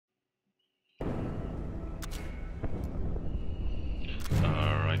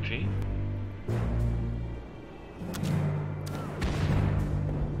see.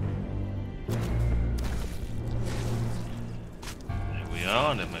 There we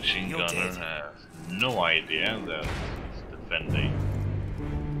are. The machine gunner has no idea that it's defending.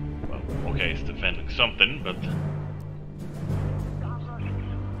 Well, okay, it's defending something, but.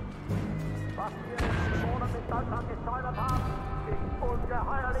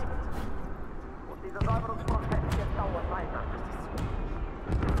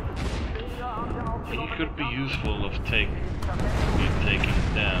 He could be useful of taking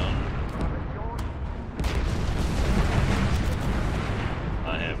down.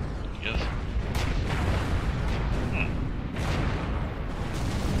 I have just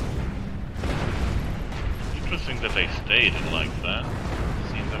interesting that they stayed like that.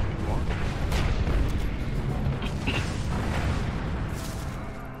 Seen that before.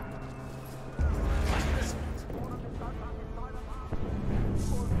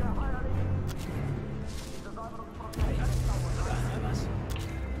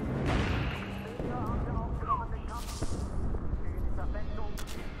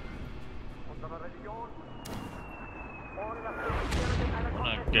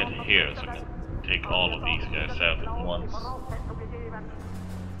 Get here so I can take all of these guys out at once.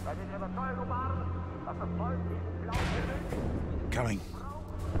 Coming.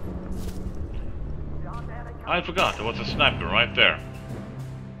 I forgot, there was a sniper right there.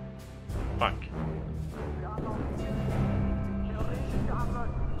 Fuck.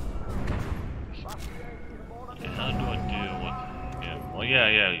 Okay, how do I deal with... Yeah, well,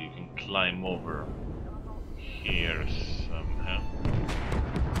 yeah, you can climb over here somehow.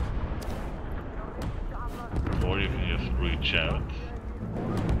 Or you can just reach out.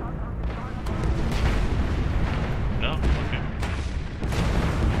 No? Okay.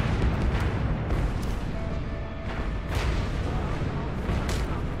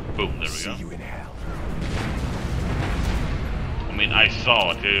 Boom, there we go. See you in hell. I mean, I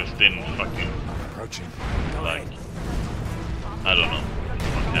saw it, I just didn't fucking... Approaching. Like... I don't know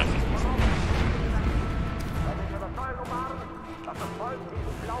what happened.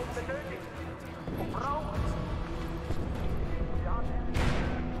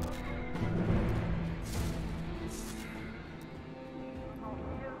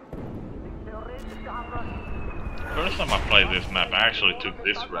 First time I played this map, I actually took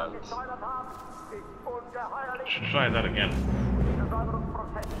this route. Should try that again.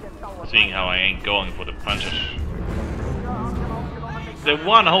 Seeing how I ain't going for the punches. The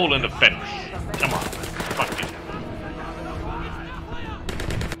one hole in the fence. Come on, fuck it.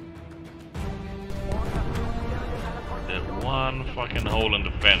 The one fucking hole in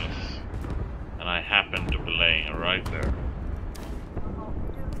the fence. And I happen to be laying right there.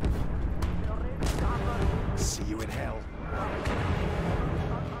 See you in hell.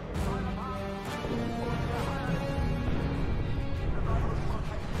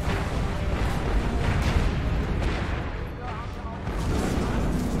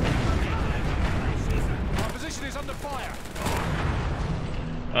 Our position is under fire.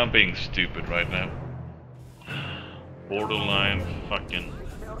 I'm being stupid right now. Borderline fucking...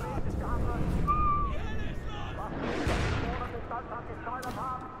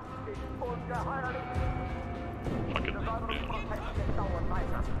 Fucking...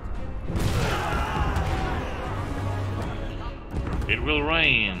 It will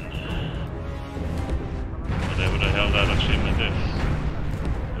rain. Whatever the hell that achievement is.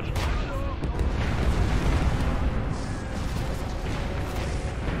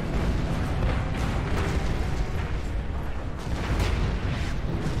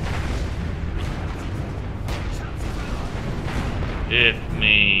 It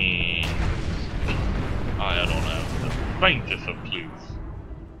means I don't know the faintest of clues.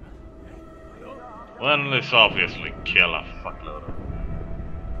 Well, let's obviously kill a fuckload of.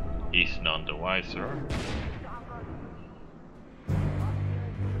 He's none the wiser.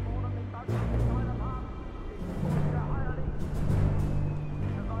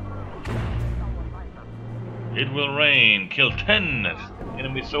 It will rain. Kill 10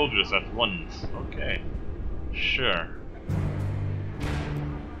 enemy soldiers at once. Okay. Sure.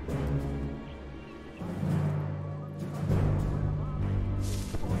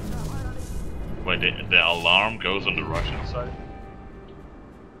 Wait, the alarm goes on the Russian side?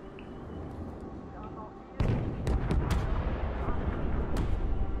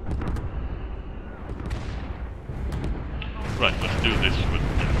 Right, let's do this with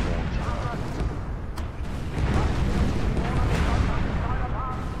the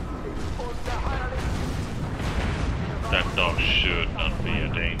That dog should not be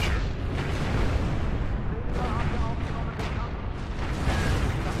a danger.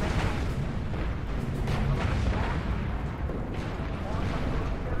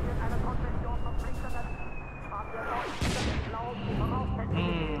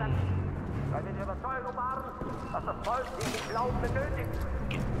 Überzeugung wahren, dass das Volk diesen Glauben benötigt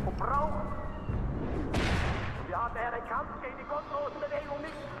und braucht. Und wir haben daher den Kampf gegen die gottlosen Bewegungen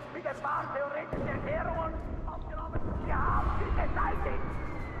nicht mit den wahren theoretischen Erklärungen aufgenommen. Wir haben sie beseitigt.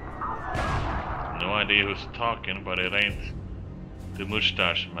 No idea who's talking, but it ain't the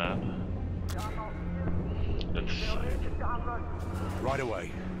mustache man. Let's see. Right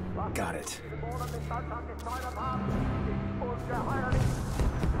away. Got it.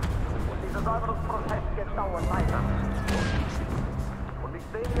 Dieser Säuberungsprozess geht dauernd weiter. Und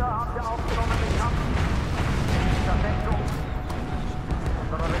nicht weniger haben wir aufgenommen den Kampf gegen die Zersetzung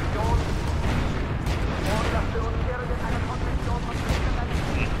unserer Religion, ohne dass wir uns irgendeine Konvention verpflichtet haben,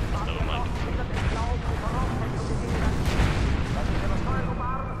 haben wir auch wieder den Glauben die Voraussetzung gegeben, dass wir der Überzeugung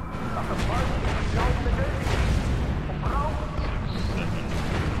waren, dass das Volk diesen Glauben benötigt und braucht.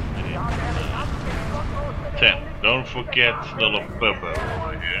 Wir haben den Kampf gegen die gottlosen Bewegungen. 10. Don't forget little Bubba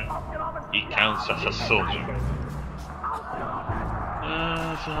over here. He counts as a soldier.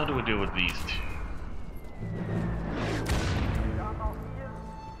 So how do we deal with these two?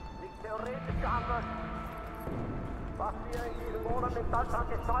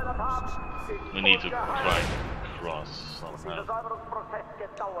 We need to try and cross somehow.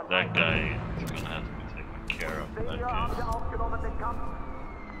 That guy is gonna have to be taken care of. That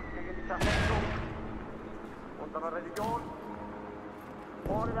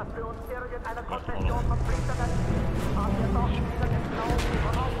ohne dass wir uns irgendeiner Konfession verpflichtet haben, haben wir doch wieder den Glauben die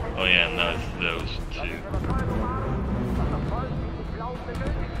Voraussetzung. Oh yeah, no, it's those two. Dass das Volk diesen Glauben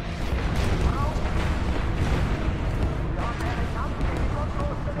benötigt. Wir haben einen Kampf gegen die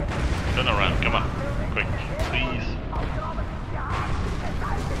gottlosen Bewegungen. Turn around, come on, quick, please.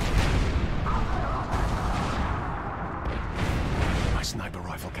 My sniper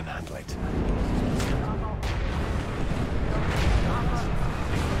rifle can handle it.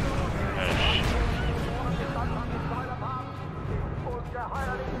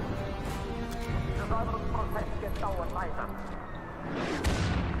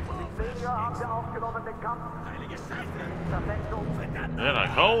 They're like,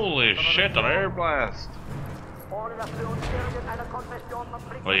 holy shit, an air blast!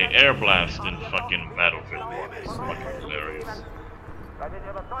 Well, yeah, air blast in fucking Battlefield 1 is fucking hilarious. Like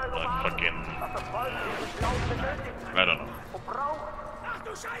fucking... I don't know.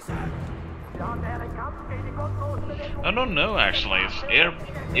 I don't know actually,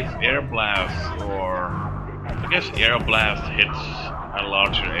 if air blast or... I guess air blast hits a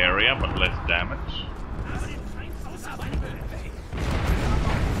larger area but less damage.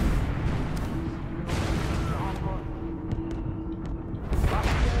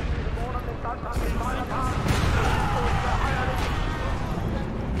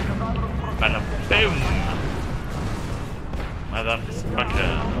 Boom!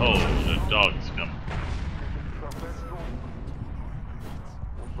 Motherfucker. Oh, the dog's coming.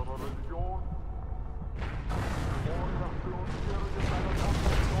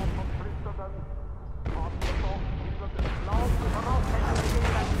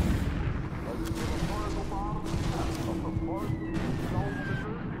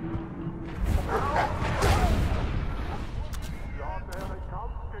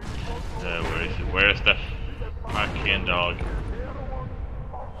 Where is it? Where is the fucking dog?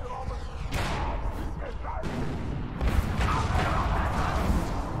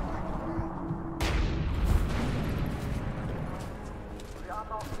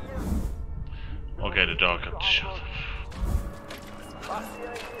 Okay, the dog got shot.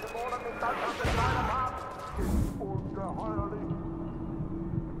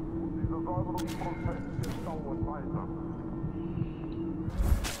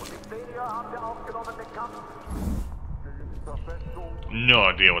 No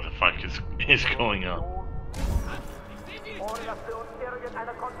idea what the fuck is going on.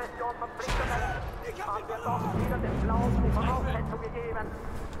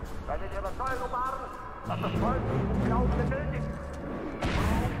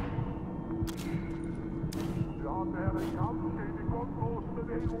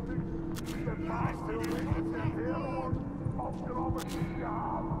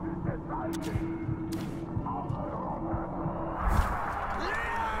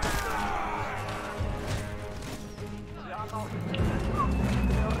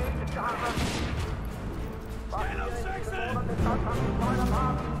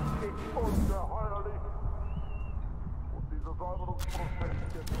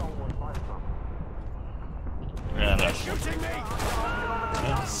 Yeah, that's Shooting me!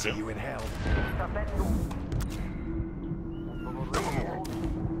 yeah, See good. you in hell.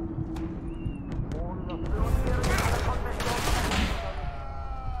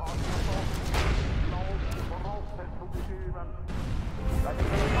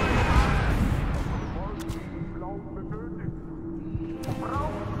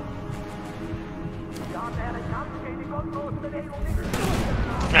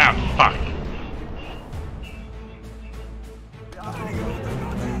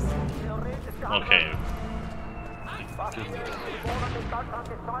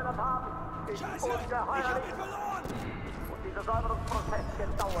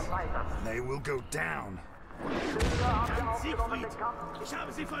 They will go down. Siegfried, ich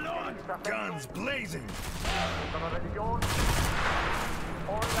habe sie verloren. Guns blazing.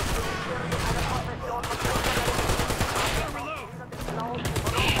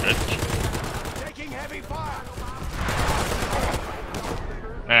 Taking heavy fire.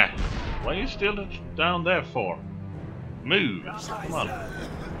 What are you still down there for? Move! Come on.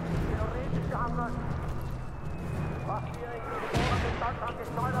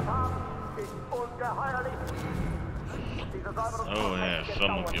 Oh yeah,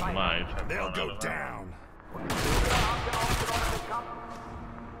 some of you might. They'll go down.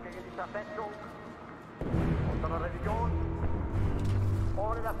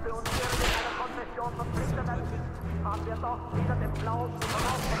 Ohne dass wir uns irgendeiner Konfession verpflichtet sind, haben wir doch wieder dem Glauben die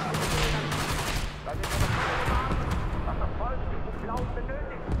Voraussetzung gegeben. Weil wir nur waren, dass das Volk diesen Glauben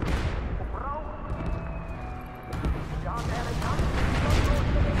benötigt und braucht. Wir haben erkannt,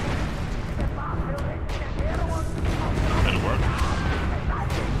 die Gefahr theoretische Erklärungen That'll work.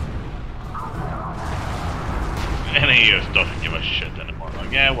 And he just doesn't give a shit anymore.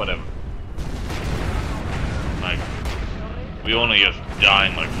 Like, yeah, whatever. Like, we only just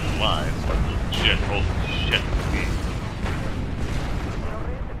dying like flies. Like, shit, holy shit.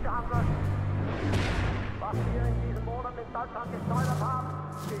 was wir in diesem Monat in Deutschland gesteuert haben,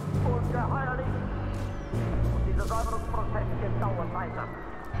 ist ungeheuerlich. Und dieser Säuberungsprozess geht dauernd weiter.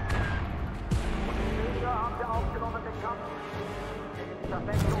 Und weniger haben wir aufgenommen den Kampf gegen die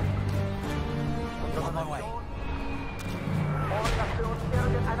Zersetzung. On my way. Ohne dass wir uns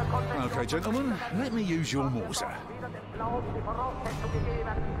irgendeiner Konfession Okay, gentlemen, let me use your Morse. wieder dem Glauben die Voraussetzung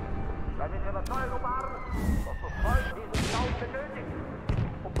gegeben. Weil wir der Überzeugung waren, dass das Volk diesen Glauben benötigt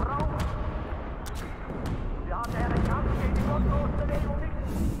und braucht. Wir haben erkannt, gegen die Gottlosenbewegung nicht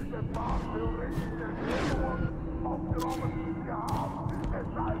die Gefahr theoretische Erklärungen aufgenommen. Wir haben es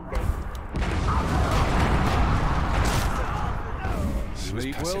seitdem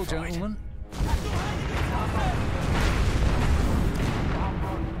Sleep well, gentlemen.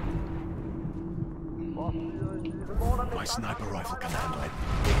 My sniper rifle can handle it.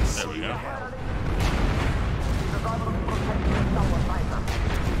 There we go.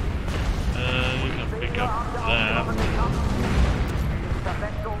 You can pick up that.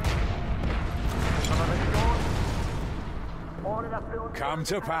 Come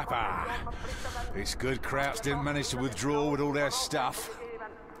to Papa. It's good Krauts didn't manage to withdraw with all their stuff.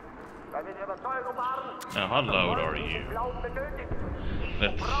 Now, how loud are you?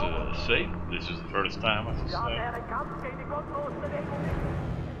 Let's see. This is the first time, I should say.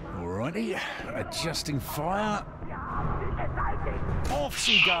 Alrighty, adjusting fire. Off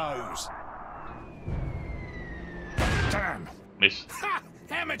she goes. Damn. Miss. Ha!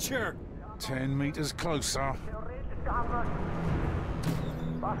 Amateur! 10 meters closer.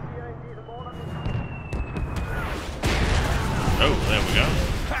 Oh, there we go.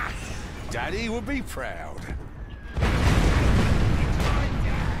 Ha! Daddy would be proud.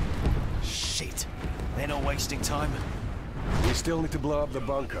 Shit. They're not wasting time. We still need to blow up the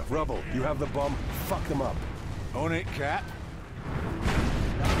bunker. Rubble, you have the bomb. Fuck them up. On it, Cap.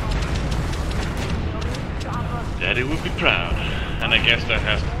 Daddy would be proud. And I guess that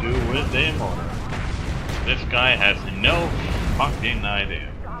has to do with the motor. This guy has no fucking idea.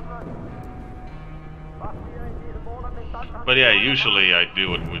 But yeah, usually I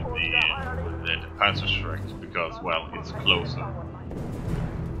do it with the Panzerschreck because, well, it's closer.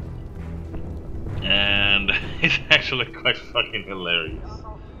 And it's actually quite fucking hilarious.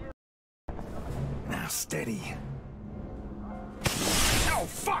 Now steady. Oh,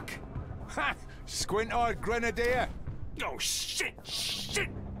 fuck! Ha! Squint-eyed grenadier! Oh, shit! Shit!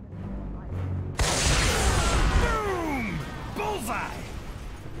 Boom! Bullseye!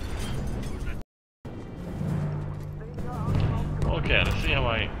 Okay, let's see how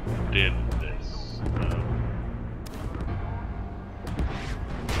I did this.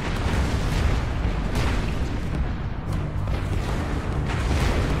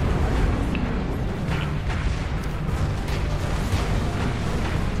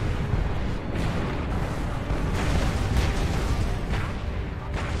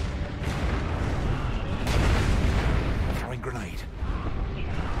 Throwing grenade.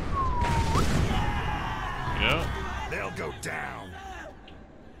 Yeah. They'll go down.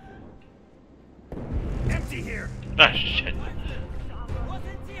 Empty here. Ah, shit.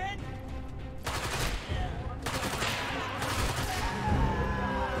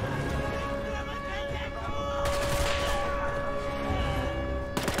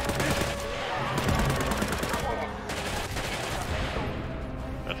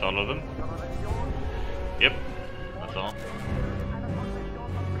 That's all of them? Yep, that's all.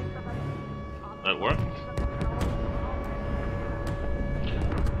 that worked.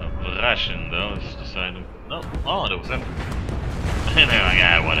 Ration though is deciding. No, oh, that was him. And they're like,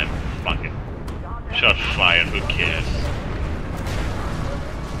 ah, whatever. Fuck it. Shot fired. Who cares?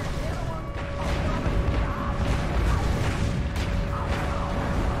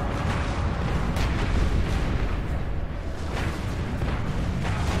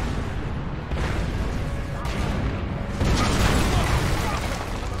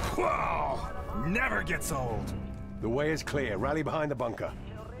 Whoa! Never gets old. The way is clear. Rally behind the bunker.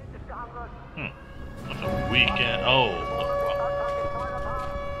 What's a weekend? Oh.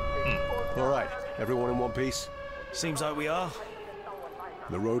 All right, everyone in one piece? Seems like we are.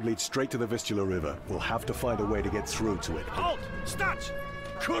 The road leads straight to the Vistula River. We'll have to find a way to get through to it. Halt! Stać!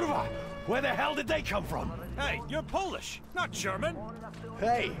 Kurwa! Where the hell did they come from? Hey, you're Polish, not German.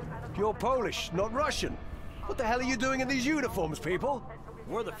 Hey, you're Polish, not Russian. What the hell are you doing in these uniforms, people?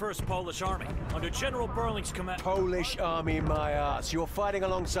 We're the 1st Polish Army, under General Berling's command. Polish army, my ass. You're fighting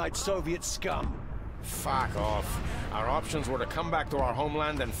alongside Soviet scum. Fuck off. Our options were to come back to our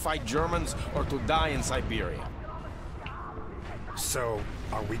homeland and fight Germans, or to die in Siberia. So,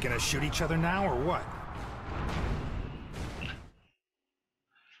 are we gonna shoot each other now, or what?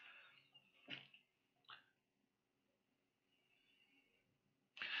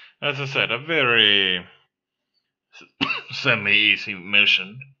 As I said, a very semi-easy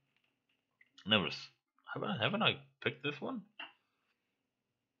mission. Haven't I picked this one?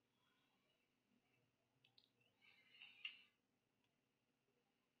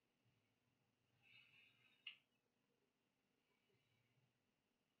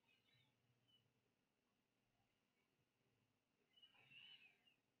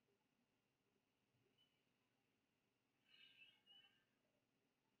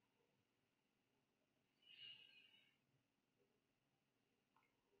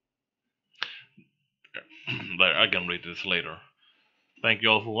 I can read this later. Thank you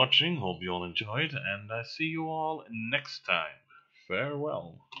all for watching, hope you all enjoyed, and I see you all next time.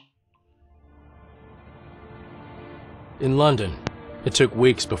 Farewell. In London, it took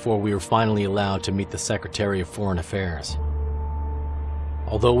weeks before we were finally allowed to meet the Secretary of Foreign Affairs.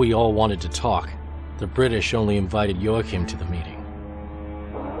 Although we all wanted to talk, the British only invited Joachim to the meeting.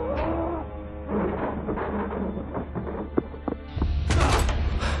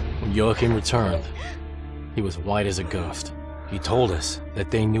 When Joachim returned, he was white as a ghost. He told us that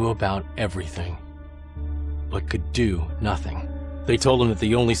they knew about everything, but could do nothing. They told him that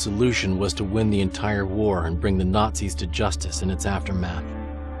the only solution was to win the entire war and bring the Nazis to justice in its aftermath.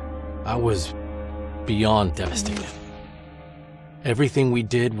 I was beyond devastated. Everything we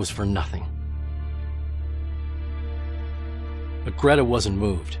did was for nothing. But Greta wasn't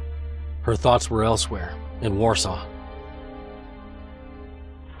moved. Her thoughts were elsewhere, in Warsaw.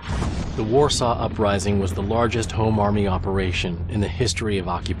 The Warsaw Uprising was the largest home army operation in the history of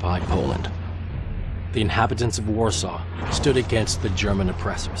occupied Poland. The inhabitants of Warsaw stood against the German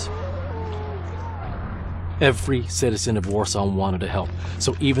oppressors. Every citizen of Warsaw wanted to help,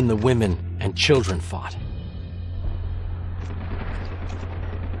 so even the women and children fought.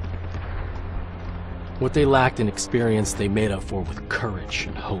 What they lacked in experience, they made up for with courage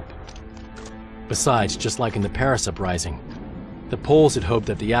and hope. Besides, just like in the Paris Uprising, the Poles had hoped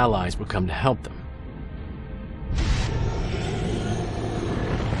that the Allies would come to help them.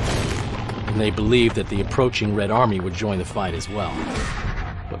 And they believed that the approaching Red Army would join the fight as well.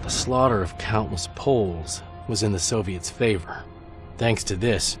 But the slaughter of countless Poles was in the Soviets' favor. Thanks to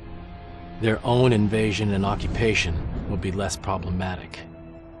this, their own invasion and occupation would be less problematic.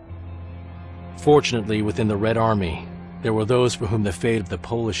 Fortunately, within the Red Army, there were those for whom the fate of the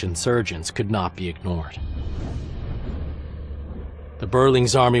Polish insurgents could not be ignored. The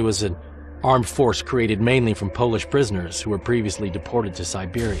Berling's army was an armed force created mainly from Polish prisoners who were previously deported to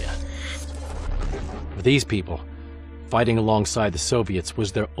Siberia. For these people, fighting alongside the Soviets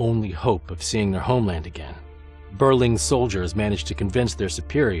was their only hope of seeing their homeland again. Berling's soldiers managed to convince their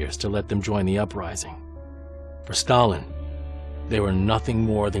superiors to let them join the uprising. For Stalin, they were nothing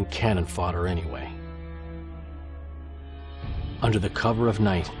more than cannon fodder anyway. Under the cover of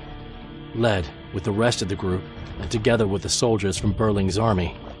night, led with the rest of the group, and together with the soldiers from Berling's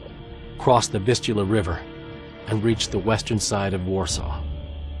army, crossed the Vistula River and reached the western side of Warsaw.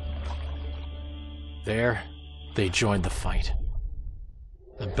 There, they joined the fight.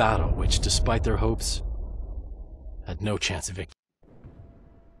 A battle which, despite their hopes, had no chance of victory.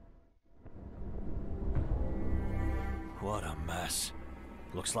 What a mess.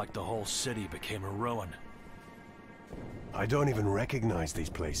 Looks like the whole city became a ruin. I don't even recognize these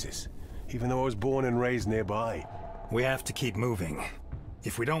places, even though I was born and raised nearby. We have to keep moving.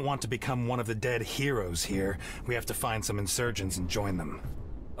 If we don't want to become one of the dead heroes here, we have to find some insurgents and join them.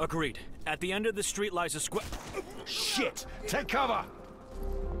 Agreed. At the end of the street lies a square. Shit! Take cover!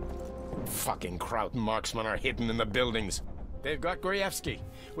 Fucking Kraut marksmen are hidden in the buildings. They've got Gruevski.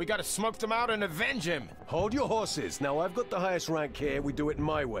 We gotta smoke them out and avenge him. Hold your horses. Now I've got the highest rank here. We do it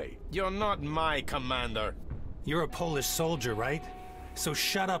my way. You're not my commander. You're a Polish soldier, right? So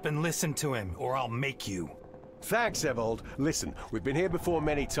shut up and listen to him, or I'll make you. Thanks, Evold. Listen, we've been here before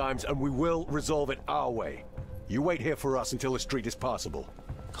many times, and we will resolve it our way. You wait here for us until the street is passable.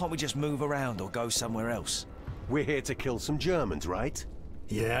 Can't we just move around or go somewhere else? We're here to kill some Germans, right?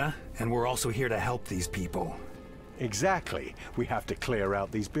 Yeah, and we're also here to help these people. Exactly. We have to clear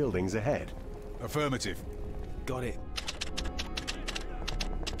out these buildings ahead. Affirmative. Got it.